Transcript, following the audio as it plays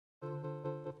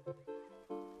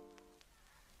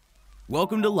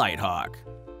Welcome to LiteHawk.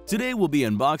 Today we'll be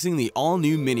unboxing the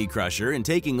all-new Mini Crusher and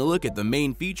taking a look at the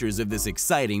main features of this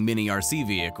exciting mini RC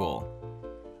vehicle.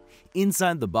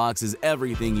 Inside the box is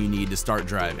everything you need to start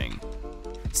driving.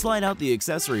 Slide out the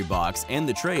accessory box and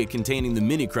the tray containing the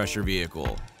Mini Crusher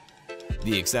vehicle.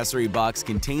 The accessory box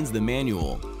contains the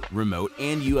manual, remote,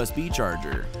 and USB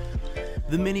charger.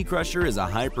 The Mini Crusher is a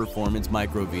high-performance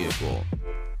micro vehicle.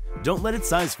 Don't let its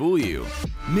size fool you.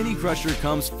 Mini Crusher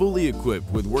comes fully equipped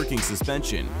with working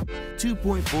suspension,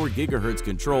 2.4 GHz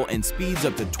control, and speeds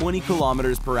up to 20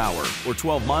 km per hour or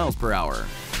 12 miles per hour.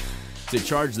 To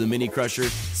charge the Mini Crusher,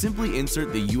 simply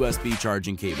insert the USB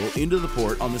charging cable into the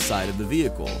port on the side of the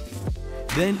vehicle.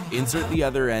 Then insert the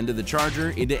other end of the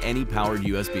charger into any powered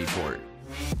USB port.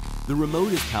 The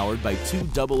remote is powered by two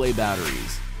AA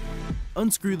batteries.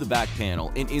 Unscrew the back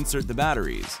panel and insert the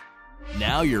batteries.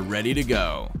 Now you're ready to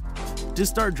go. To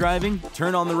start driving,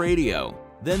 turn on the radio,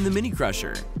 then the Mini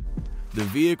Crusher. The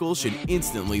vehicle should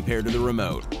instantly pair to the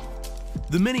remote.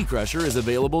 The Mini Crusher is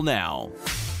available now.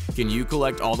 Can you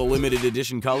collect all the limited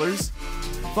edition colors?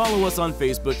 Follow us on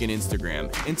Facebook and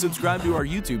Instagram, and subscribe to our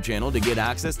YouTube channel to get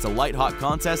access to LiteHawk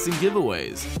contests and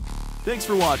giveaways. Thanks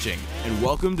for watching, and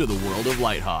welcome to the world of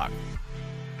LiteHawk.